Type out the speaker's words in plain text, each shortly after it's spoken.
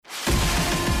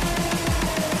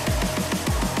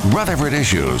Rutherford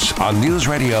Issues on News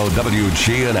Radio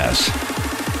WGNS.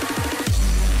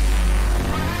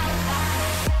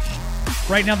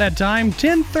 Right now that time,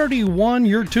 10:31,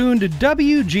 you're tuned to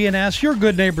WGNS, your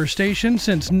good neighbor station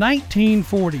since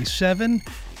 1947.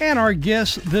 And our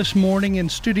guests this morning in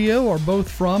studio are both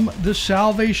from the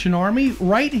Salvation Army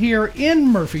right here in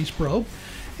Murfreesboro.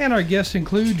 And our guests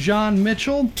include John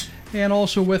Mitchell and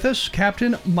also with us,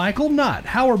 Captain Michael Knott.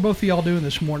 How are both of y'all doing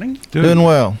this morning? Doing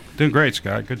well. Doing great,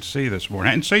 Scott. Good to see you this morning. I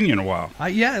hadn't seen you in a while.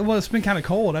 Yeah, well, it's been kind of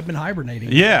cold. I've been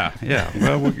hibernating. Yeah.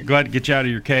 Well, we're glad to get you out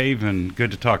of your cave and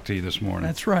good to talk to you this morning.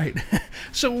 That's right.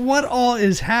 So what all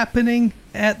is happening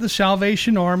at the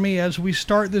Salvation Army as we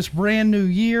start this brand new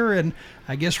year and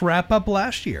I guess wrap up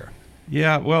last year?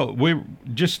 Yeah, well, we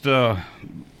just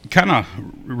kind of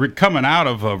coming out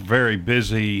of a very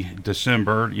busy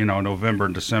December. You know, November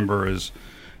and December is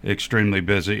extremely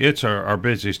busy. It's our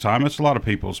busiest time. It's a lot of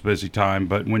people's busy time,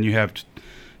 but when you have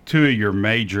two of your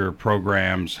major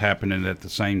programs happening at the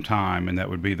same time, and that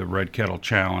would be the Red Kettle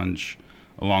Challenge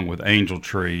along with Angel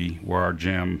Tree, where our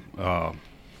gym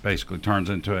basically turns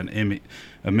into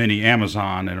a mini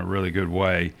Amazon in a really good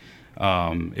way.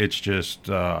 It's just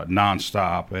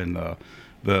nonstop, and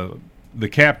the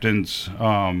captains,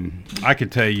 I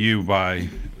could tell you by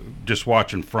just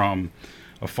watching from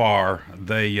afar,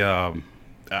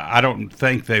 I don't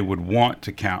think they would want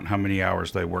to count how many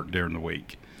hours they work during the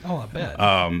week. Oh, I bet.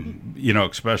 You know,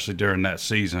 especially during that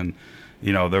season.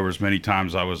 You know, there was many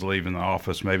times I was leaving the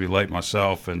office, maybe late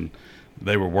myself, and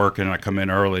they were working. I come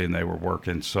in early and they were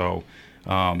working. So,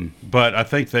 but I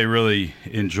think they really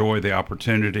enjoy the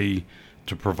opportunity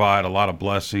to provide a lot of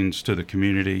blessings to the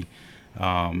community.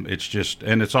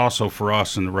 It's also for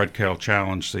us in the Red Kettle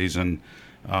Challenge season,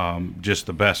 just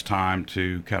the best time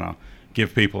to kind of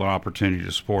give people an opportunity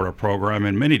to support our program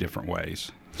in many different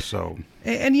ways. So,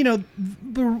 and you know,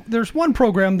 there's one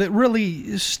program that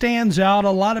really stands out. A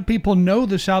lot of people know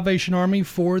the Salvation Army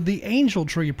for the Angel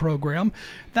Tree program.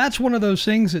 That's one of those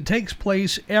things that takes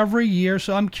place every year.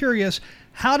 So I'm curious,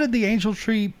 how did the Angel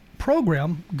Tree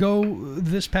program go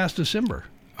this past December?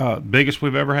 Biggest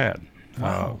we've ever had.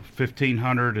 Wow.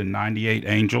 1,598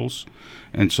 angels.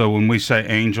 And so when we say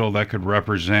angel, that could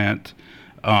represent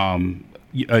a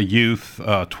youth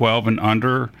 12 and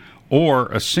under or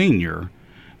a senior.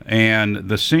 And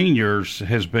the seniors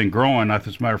has been growing. As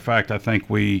a matter of fact, I think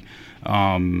we,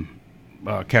 Captain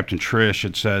Trish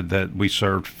had said that we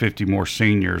served 50 more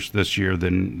seniors this year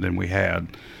than we had.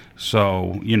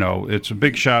 So, you know, it's a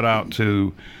big shout out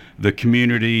to the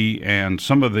community, and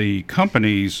some of the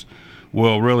companies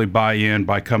will really buy in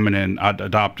by coming in,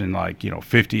 adopting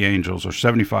 50 angels or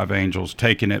 75 angels,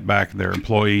 taking it back. Their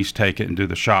employees take it and do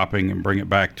the shopping and bring it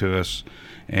back to us.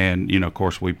 And, you know, of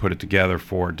course, we put it together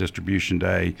for distribution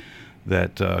day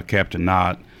that Captain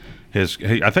Knott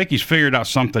I think he's figured out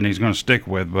something he's going to stick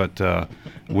with, but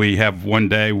we have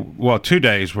 2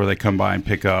 days where they come by and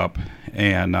pick up.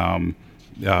 And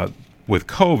with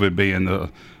COVID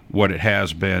being what it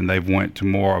has been, they've went to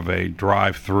more of a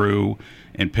drive-through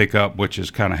and pick up, which has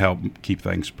kind of helped keep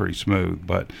things pretty smooth.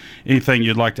 But anything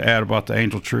you'd like to add about the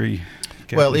Angel Tree,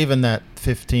 Captain? Well, even that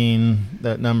 15,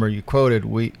 that number you quoted,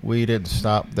 we didn't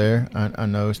stop there. I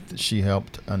noticed that she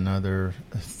helped another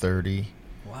 30.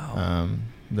 Wow.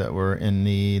 That were in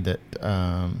need, that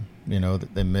that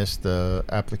they missed the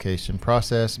application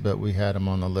process, but we had them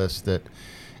on the list that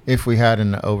if we had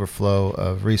an overflow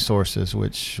of resources,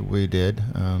 which we did,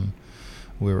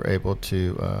 we were able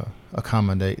to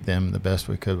accommodate them the best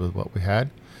we could with what we had.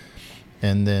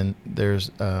 And then there's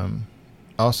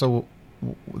also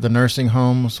the nursing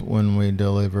homes, when we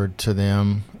delivered to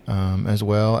them as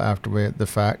well. After the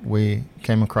fact, we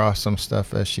came across some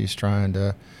stuff as she's trying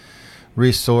to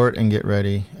resort and get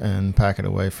ready and pack it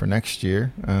away for next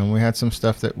year. We had some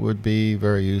stuff that would be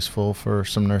very useful for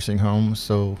some nursing homes,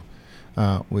 so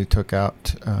we took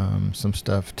out some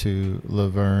stuff to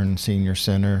Laverne Senior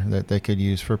Center that they could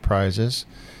use for prizes,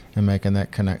 and making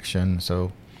that connection.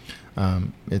 So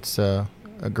it's a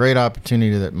great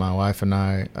opportunity that my wife and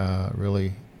I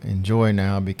really enjoy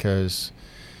now, because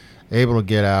able to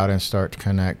get out and start to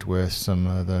connect with some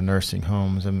of the nursing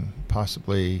homes and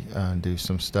possibly do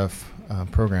some stuff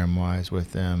program-wise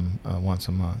with them once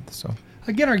a month. So.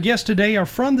 Again, our guests today are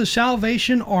from the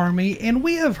Salvation Army, and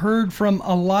we have heard from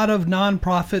a lot of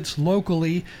nonprofits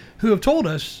locally who have told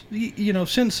us,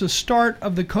 since the start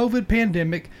of the COVID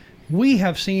pandemic, we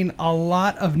have seen a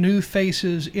lot of new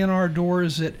faces in our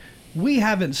doors that we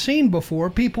haven't seen before,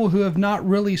 people who have not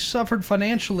really suffered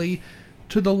financially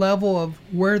to the level of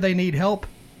where they need help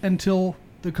until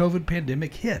the COVID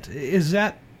pandemic hit. Is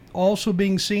that also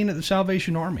being seen at the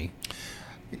Salvation Army?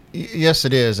 Yes,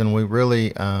 it is, and we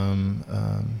really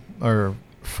are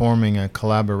forming a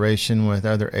collaboration with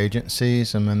other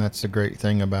agencies. I mean, that's the great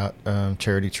thing about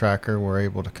Charity Tracker. We're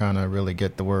able to kind of really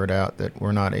get the word out that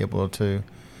we're not able to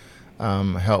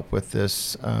help with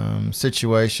this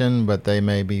situation, but they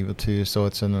may be able to. So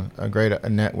it's a great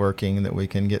networking that we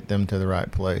can get them to the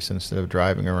right place instead of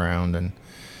driving around and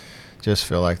just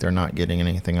feel like they're not getting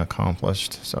anything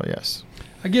accomplished. So yes.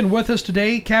 Again, with us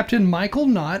today, Captain Michael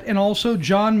Knott and also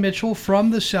John Mitchell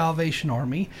from the Salvation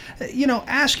Army.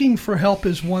 Asking for help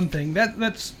is one thing.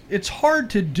 It's hard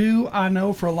to do, I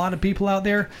know, for a lot of people out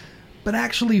there, but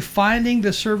actually finding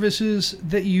the services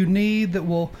that you need that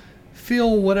will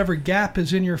fill whatever gap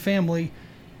is in your family,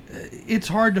 it's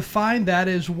hard to find that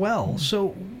as well. So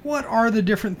what are the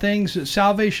different things that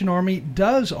Salvation Army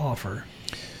does offer?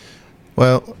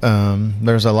 Well,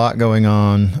 there's a lot going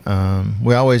on.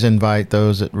 We always invite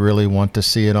those that really want to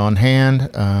see it on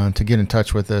hand to get in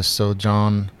touch with us, so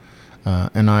John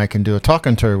and I can do a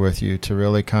talking tour with you to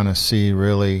really kind of see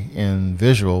really in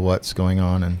visual what's going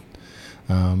on.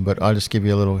 But I'll just give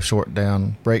you a little short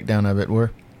breakdown of it.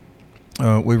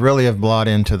 We really have bought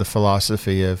into the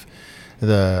philosophy of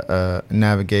the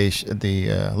navigation, the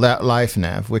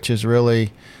LifeNav, which is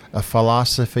really a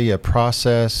philosophy, a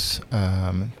process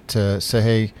to say,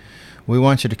 hey, we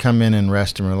want you to come in and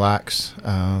rest and relax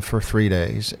for 3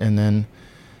 days. And then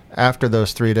after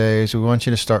those 3 days, we want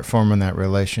you to start forming that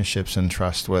relationships and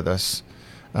trust with us.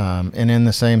 And in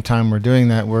the same time we're doing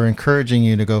that, we're encouraging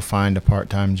you to go find a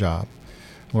part-time job.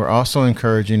 We're also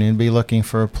encouraging you to be looking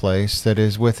for a place that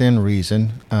is within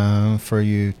reason for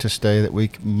you to stay, that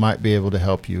we might be able to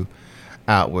help you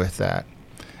out with that.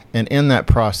 And in that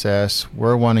process,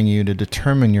 we're wanting you to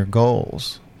determine your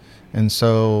goals. And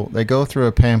so they go through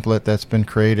a pamphlet that's been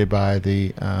created by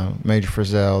the Major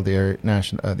Frizzell,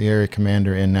 the area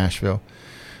commander in Nashville,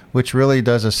 which really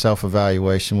does a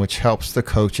self-evaluation, which helps the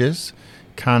coaches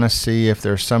kind of see if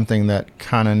there's something that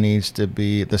kind of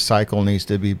the cycle needs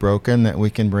to be broken, that we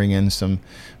can bring in some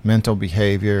mental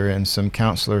behavior and some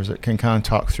counselors that can kind of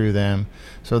talk through them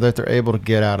so that they're able to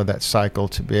get out of that cycle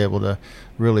to be able to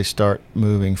really start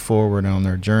moving forward on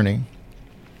their journey.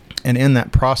 And in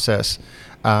that process,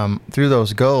 through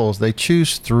those goals, they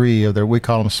choose 3 of we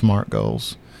call them SMART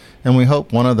goals. And we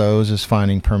hope one of those is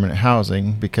finding permanent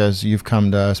housing, because you've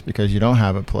come to us because you don't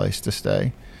have a place to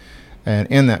stay. And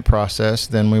in that process,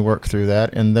 then we work through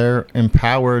that, and they're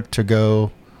empowered to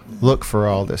go look for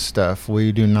all this stuff.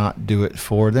 We do not do it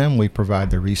for them. We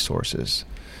provide the resources.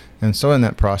 And so in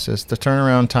that process, the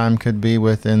turnaround time could be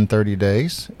within 30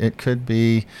 days. It could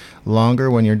be longer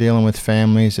when you're dealing with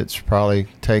families. It probably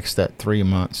takes that 3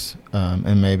 months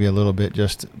and maybe a little bit,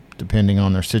 just depending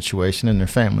on their situation and their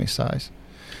family size.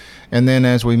 And then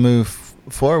as we move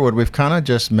forward, we've kind of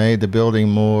just made the building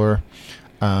more...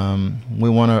 we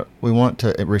want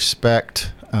to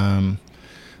respect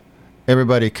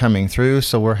everybody coming through,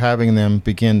 so we're having them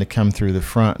begin to come through the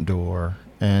front door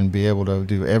and be able to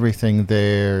do everything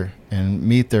there and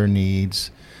meet their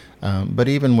needs. But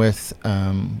even with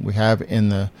we have in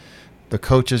the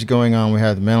coaches going on, we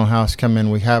have the mental health come in.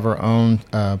 We have our own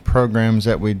programs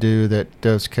that we do that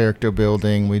does character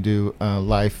building. We do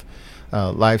life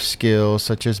skills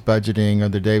such as budgeting, or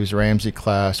the Davis Ramsey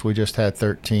class. We just had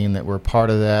 13 that were part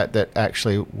of that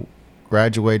actually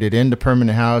graduated into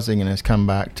permanent housing and has come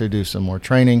back to do some more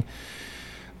training.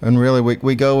 And really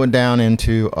we go down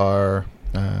into our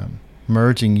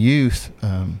merging youth.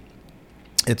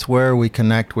 It's where we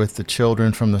connect with the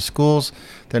children from the schools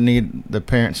that the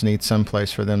parents need some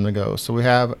place for them to go. So we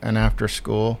have an after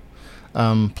school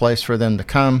place for them to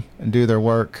come and do their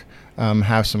work.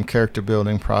 Have some character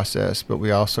building process, but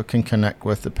we also can connect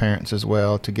with the parents as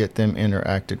well to get them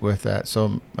interacted with that.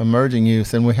 So emerging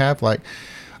youth, and we have like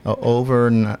over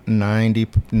 90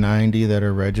 that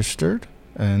are registered.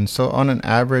 And so on an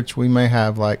average, we may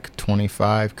have like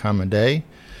 25 come a day.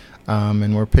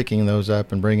 And we're picking those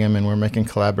up and bringing them, and we're making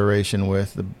collaboration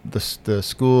with the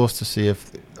schools to see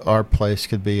if our place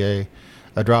could be a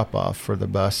drop-off for the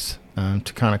bus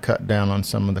to kind of cut down on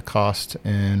some of the cost.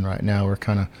 And right now we're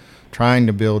kind of trying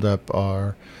to build up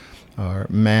our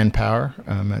manpower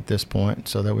at this point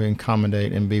so that we can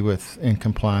accommodate and be in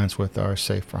compliance with our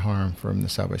Safe for Harm from the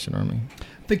Salvation Army.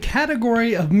 The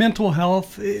category of mental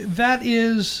health, that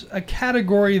is a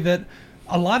category that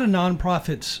a lot of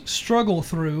nonprofits struggle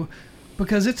through,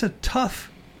 because it's a tough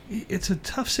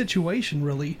situation,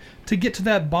 really, to get to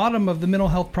that bottom of the mental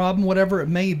health problem, whatever it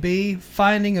may be,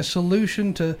 finding a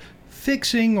solution to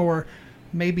fixing or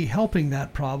maybe helping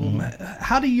that problem. Mm-hmm.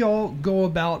 How do y'all go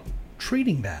about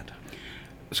treating that?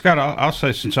 Scott, I'll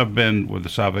say, since I've been with the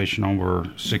Salvation over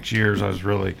 6 years, I was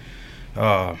really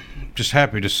just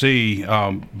happy to see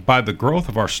by the growth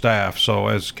of our staff. So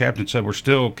as Captain said, we're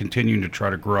still continuing to try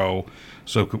to grow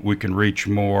so we can reach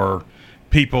more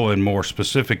people and more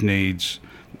specific needs.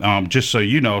 Just so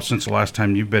you know, since the last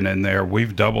time you've been in there,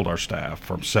 we've doubled our staff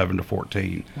from 7 to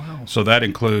 14. Wow. So that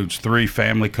includes 3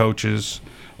 family coaches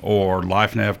or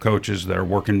LifeNav coaches that are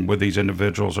working with these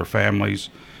individuals or families.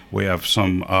 We have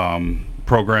some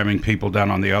programming people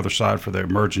down on the other side for the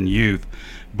emerging youth.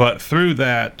 But through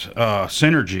that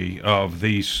synergy of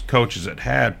these coaches that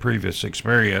had previous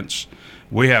experience,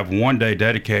 we have one day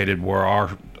dedicated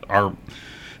where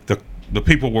the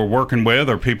people we're working with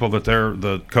or people that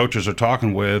the coaches are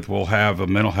talking with will have a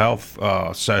mental health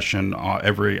session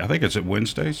I think it's at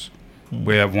Wednesdays. Mm-hmm.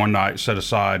 We have one night set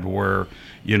aside where,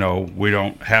 we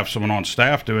don't have someone on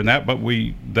staff doing that, but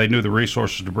they knew the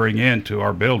resources to bring into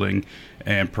our building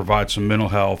and provide some mental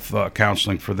health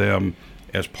counseling for them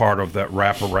as part of that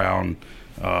wraparound,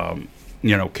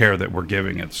 care that we're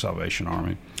giving at the Salvation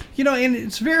Army. And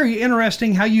it's very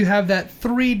interesting how you have that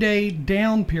 3-day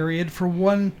down period for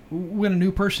when a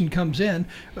new person comes in,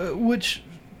 which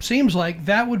seems like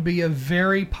that would be a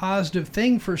very positive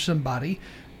thing for somebody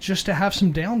just to have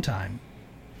some downtime.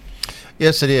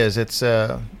 Yes, it is. It's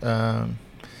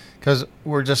because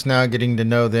we're just now getting to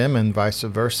know them and vice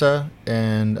versa.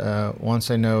 And once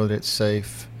they know that it's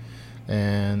safe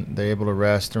and they're able to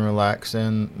rest and relax,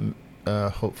 and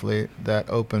hopefully that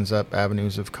opens up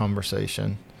avenues of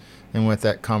conversation. And with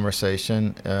that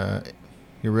conversation,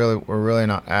 we're really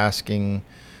not asking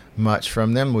much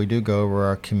from them. We do go over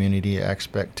our community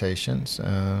expectations.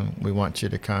 We want you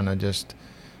to kind of just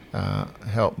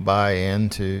help buy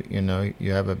into,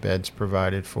 you have a bed's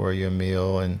provided for you, a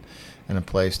meal, and a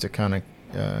place to kind of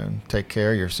take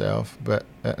care of yourself, but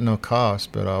at no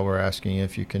cost. But all we're asking you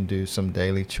if you can do some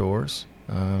daily chores,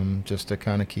 just to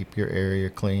kind of keep your area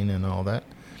clean and all that.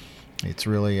 It's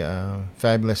really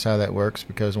fabulous how that works,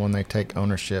 because when they take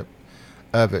ownership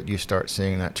of it, you start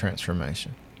seeing that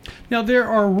transformation. Now, there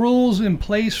are rules in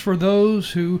place for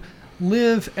those who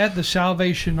live at the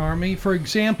Salvation Army. For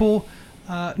example,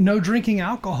 no drinking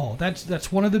alcohol.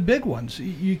 That's one of the big ones.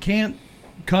 You can't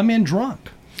come in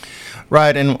drunk.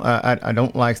 Right, and I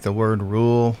don't like the word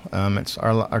rule. It's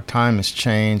our time has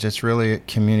changed. It's really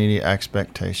community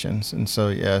expectations, and so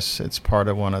yes, it's part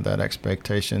of one of that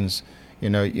expectations.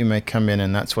 You may come in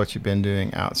and that's what you've been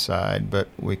doing outside, but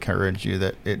we encourage you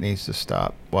that it needs to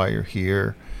stop while you're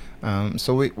here.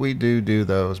 So we do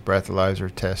those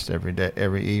breathalyzer tests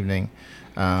every evening.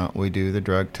 We do the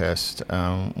drug test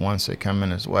once they come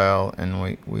in as well,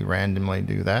 and we randomly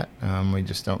do that. We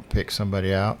just don't pick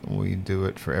somebody out. We do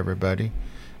it for everybody,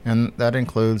 and that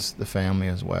includes the family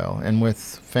as well. And with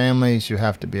families, you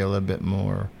have to be a little bit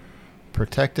more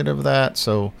protected of that.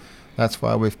 So that's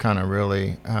why we've kind of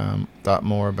really thought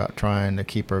more about trying to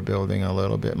keep our building a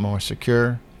little bit more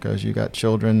secure, because you got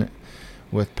children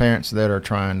with parents that are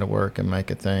trying to work and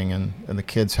make a thing, and the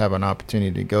kids have an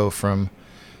opportunity to go from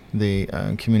the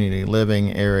community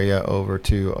living area over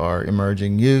to our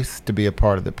emerging youth to be a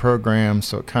part of the program.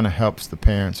 So it kind of helps the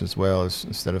parents as well, as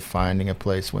instead of finding a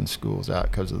place when school's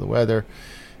out because of the weather.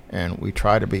 And we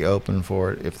try to be open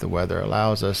for it if the weather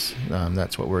allows us.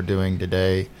 That's what we're doing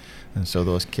today. And so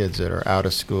those kids that are out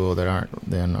of school that aren't,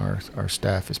 then our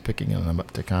staff is picking them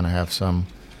up to kind of have some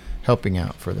helping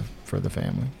out for the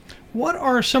family. What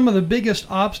are some of the biggest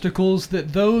obstacles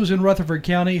that those in Rutherford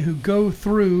County who go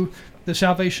through the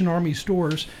Salvation Army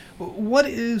stores, what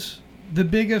is the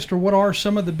biggest, or what are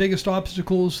some of the biggest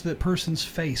obstacles that persons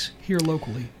face here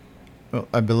locally? Well,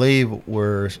 I believe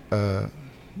we're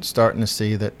starting to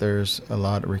see that there's a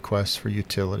lot of requests for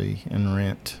utility and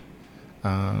rent.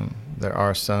 There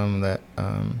are some that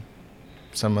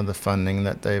some of the funding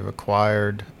that they've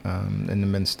acquired and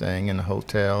have been staying in the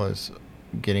hotel is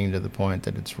getting to the point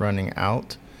that it's running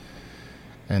out.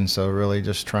 And so really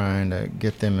just trying to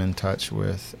get them in touch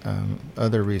with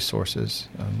other resources.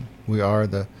 We are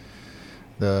the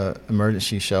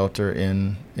emergency shelter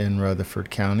in Rutherford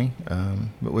County,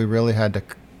 but we really had to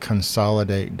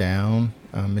consolidate down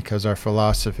because our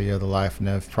philosophy of the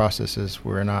LifeNav process is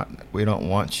we don't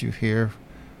want you here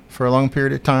for a long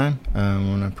period of time.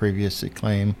 When I previously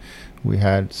claimed we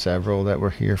had several that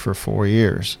were here for 4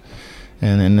 years.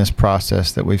 And in this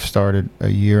process that we've started a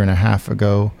year and a half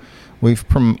ago,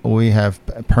 we have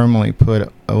permanently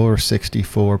put over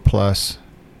 64 plus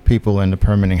people into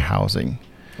permanent housing.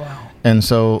 Wow. And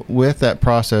so with that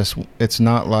process, it's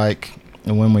not like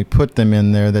when we put them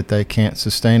in there that they can't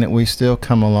sustain it. We still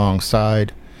come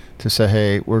alongside to say,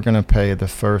 hey, we're going to pay the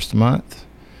first month,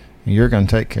 and you're going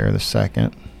to take care of the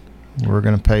second. We're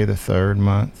going to pay the third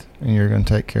month, and you're going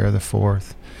to take care of the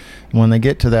fourth. when they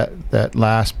get to that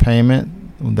last payment,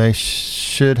 they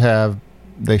should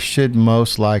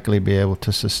most likely be able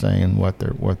to sustain what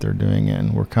they're doing,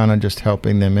 and we're kind of just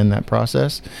helping them in that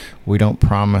process. We don't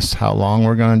promise how long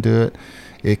we're going to do it.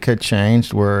 It could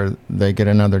change where they get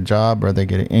another job or they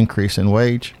get an increase in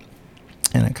wage,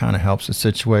 and it kind of helps the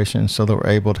situation so that we're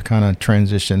able to kind of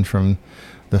transition from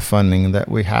the funding that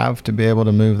we have to be able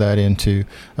to move that into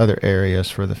other areas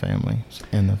for the families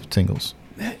and the singles.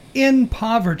 In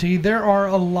poverty, there are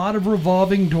a lot of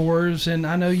revolving doors, and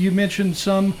I know you mentioned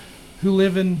some who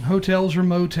live in hotels or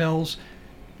motels.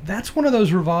 That's one of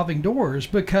those revolving doors,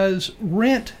 because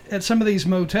rent at some of these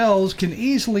motels can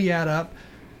easily add up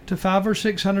to $500 or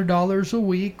 $600 a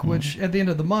week, which at the end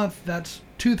of the month, that's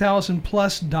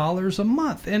 $2,000+ a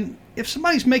month. And if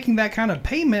somebody's making that kind of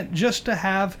payment just to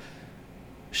have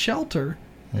shelter,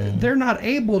 they're not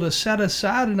able to set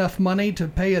aside enough money to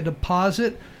pay a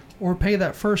deposit or pay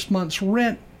that first month's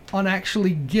rent on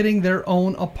actually getting their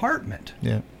own apartment.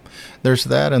 Yeah. There's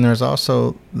that, and there's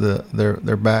also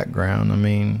their background. I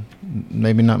mean,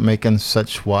 maybe not making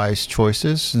such wise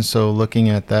choices, and so looking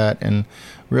at that, and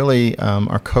really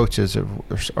our coaches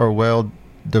are well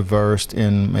diversed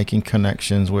in making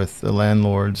connections with the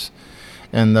landlords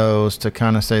and those to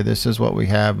kind of say, this is what we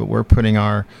have, but we're putting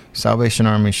our Salvation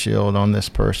Army shield on this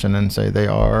person and say they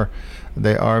are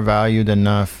valued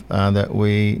enough that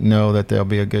we know that they'll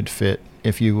be a good fit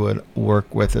if you would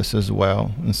work with us as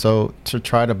well. And so to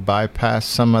try to bypass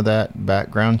some of that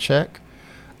background check,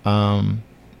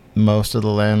 most of the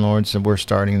landlords, we're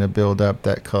starting to build up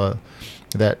that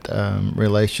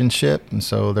relationship, and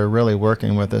so they're really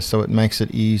working with us, so it makes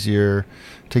it easier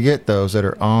to get those that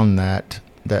are on that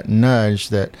nudge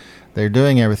that they're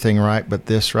doing everything right, but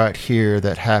this right here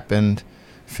that happened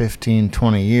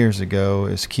 15-20 years ago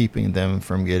is keeping them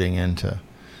from getting into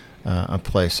a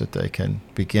place that they can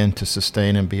begin to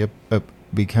sustain and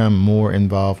become more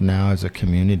involved now as a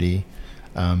community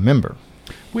member.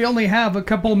 We only have a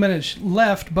couple of minutes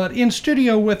left, but in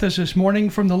studio with us this morning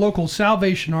from the local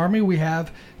Salvation Army, we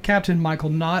have Captain Michael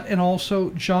Knott and also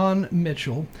John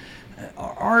Mitchell.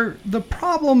 Are the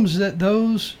problems that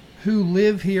those who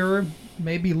live here,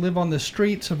 maybe live on the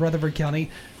streets of Rutherford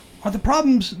County, are the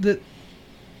problems that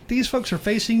these folks are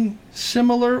facing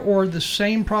similar or the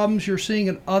same problems you're seeing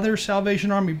in other Salvation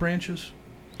Army branches?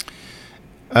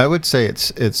 I would say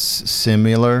it's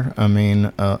similar. I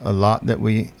mean, a lot that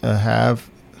we have,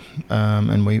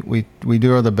 and we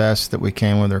do the best that we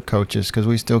can with our coaches, because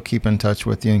we still keep in touch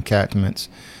with the encampments,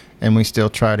 and we still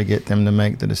try to get them to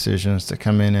make the decisions to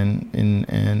come in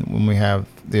and when we have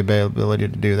the availability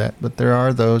to do that. But there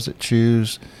are those that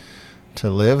choose to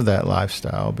live that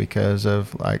lifestyle because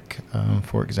of, like,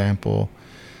 for example,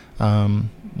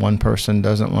 one person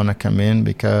doesn't want to come in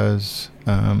because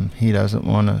he doesn't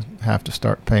want to have to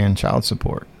start paying child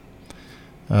support.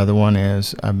 The one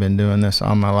is, I've been doing this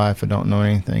all my life, I don't know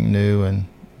anything new, and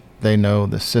they know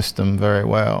the system very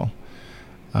well.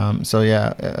 So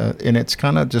yeah, and it's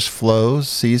kind of just flows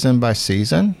season by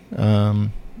season,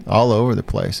 all over the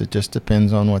place. It just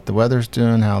depends on what the weather's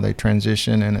doing, how they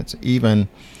transition, and it's even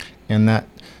in that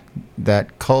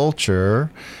culture,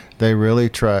 they really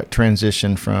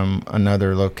transition from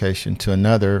another location to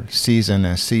another season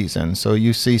as season. So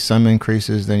you see some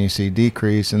increases, then you see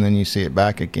decrease, and then you see it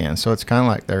back again. So it's kind of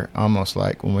like they're almost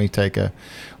like when we go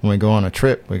on a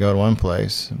trip, we go to one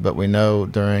place, but we know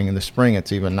during the spring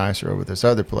it's even nicer over this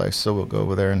other place, so we'll go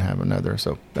over there and have another.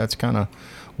 So that's kind of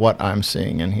what I'm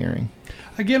seeing and hearing.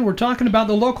 Again, we're talking about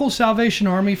the local Salvation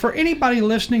Army. For anybody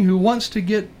listening who wants to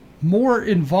get more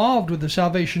involved with the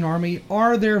Salvation Army,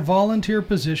 are there volunteer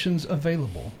positions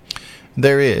available?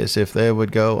 There is. If they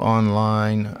would go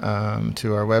online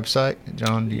to our website,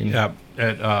 John, do you know?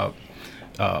 Yeah,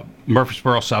 at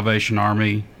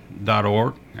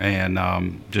MurfreesboroSalvationArmy.org,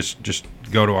 and just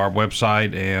go to our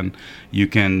website, and you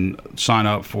can sign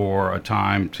up for a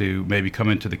time to maybe come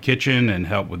into the kitchen and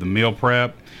help with the meal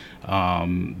prep.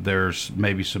 There's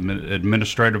maybe some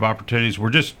administrative opportunities.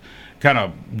 We're just kind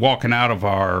of walking out of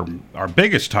our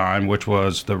biggest time, which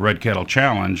was the Red Kettle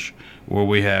Challenge, where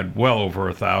we had well over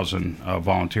 1,000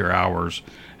 volunteer hours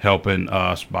helping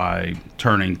us by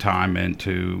turning time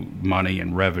into money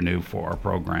and revenue for our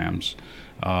programs.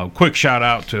 Quick shout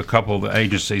out to a couple of the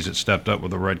agencies that stepped up with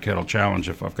the Red Kettle Challenge,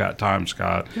 if I've got time,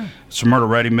 Scott. Yeah. Smyrna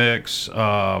Ready Mix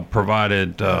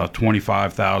provided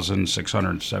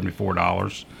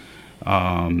 $25,674.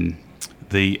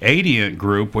 The Adient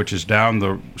Group, which is down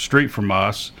the street from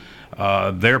us,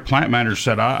 their plant manager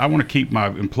said, I want to keep my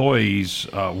employees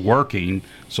working,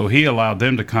 so he allowed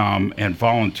them to come and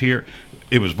volunteer.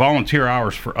 it was volunteer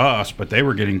hours for us, but they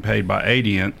were getting paid by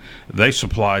Adient. They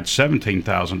supplied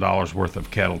 $17,000 worth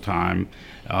of kettle time.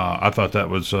 I thought that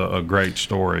was a great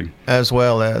story. As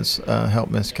well as help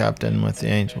Miss Captain with the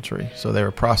angel tree. So they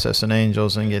were processing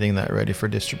angels and getting that ready for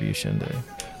distribution day.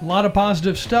 A lot of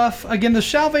positive stuff. Again, the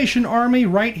Salvation Army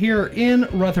right here in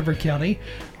Rutherford County.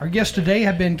 Our guests today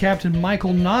have been Captain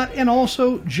Michael Knott and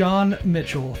also John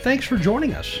Mitchell. Thanks for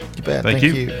joining us. You bet. Thank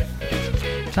you.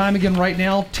 Time again right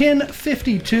now,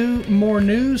 10:52. More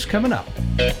news coming up.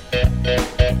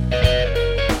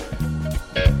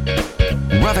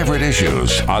 Rutherford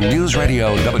Issues on News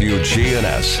Radio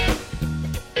WGNS.